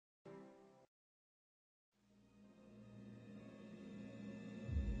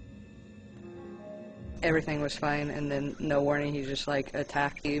everything was fine, and then no warning, he just like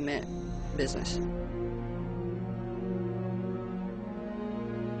attacked you, meant business.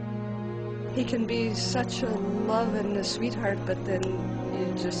 He can be such a love and a sweetheart, but then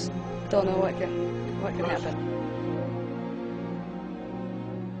you just don't know what can happen.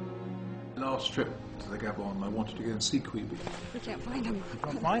 Last trip to the Gabon, I wanted to go and see Quibi. We can't find him. You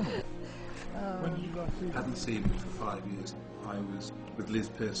can't find him? When did you last see him? Hadn't seen him for 5 years. I was with Liz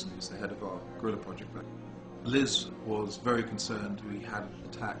Pearson, who's the head of our guerrilla project. Liz was very concerned. We had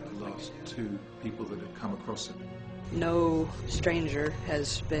attacked the last 2 people that had come across him. No stranger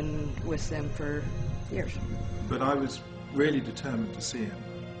has been with them for years. But I was really determined to see him.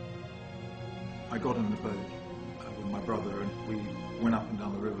 I got in the boat with my brother and we went up and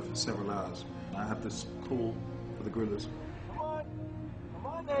down the river for several hours. I had this call for the guerrillas. Come on! Come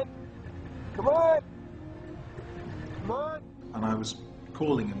on then! Come on! Come on! And I was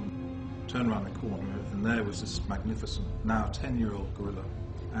calling him, turned around the corner, and there was this magnificent, now 10-year-old gorilla.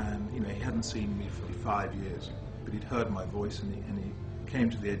 And, you know, he hadn't seen me for 5 years, but he'd heard my voice and he came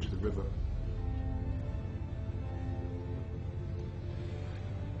to the edge of the river.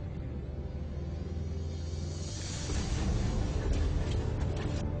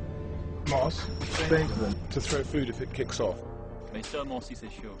 Moss, saying to them to throw food if it kicks off. Mais seulement si c'est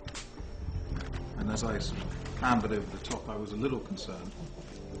chaud. And as I sort of clambered over the top, I was a little concerned.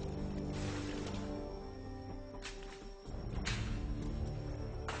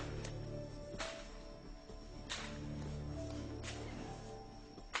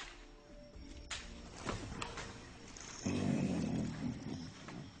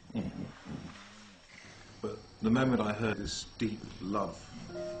 But the moment I heard this deep love,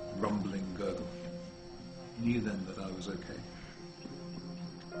 rumbling gurgle, I knew then that I was okay.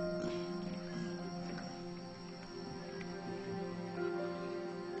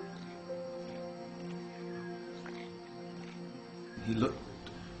 He looked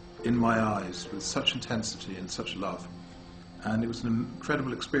in my eyes with such intensity and such love, and it was an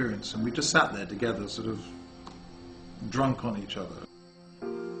incredible experience, and we just sat there together, sort of drunk on each other.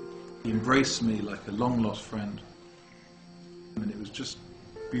 He embraced me like a long-lost friend, and it was just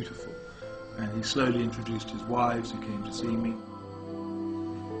beautiful. And he slowly introduced his wives who came to see me.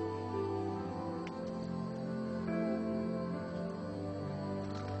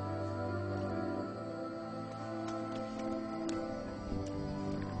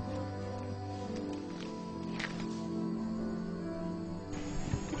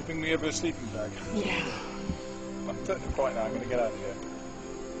 Could you bring me over a sleeping bag? Yeah. I'm not quite now, I'm going to get out of here.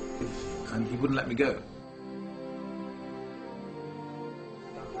 And he wouldn't let me go.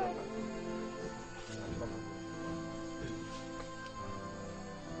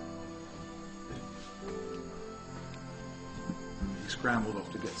 He scrambled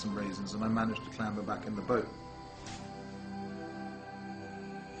off to get some raisins, and I managed to clamber back in the boat.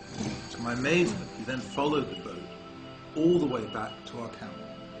 To my amazement, he then followed the boat all the way back to our camp.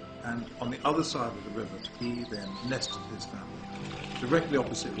 And on the other side of the river, he then nested his family, directly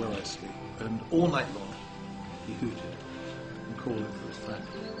opposite where I sleep. And all night long, he hooted and called for his family.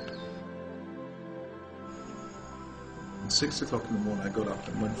 At 6 o'clock in the morning, I got up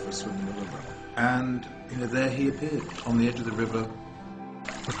and went for a swim in the river. And, you know, there he appeared, on the edge of the river.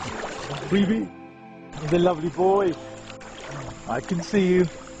 Quibi, the lovely boy. I can see you.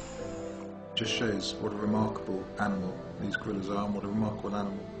 Just shows what a remarkable animal these gorillas are and what a remarkable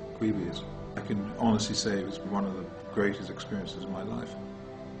animal Quibi is. I can honestly say it was one of the greatest experiences of my life.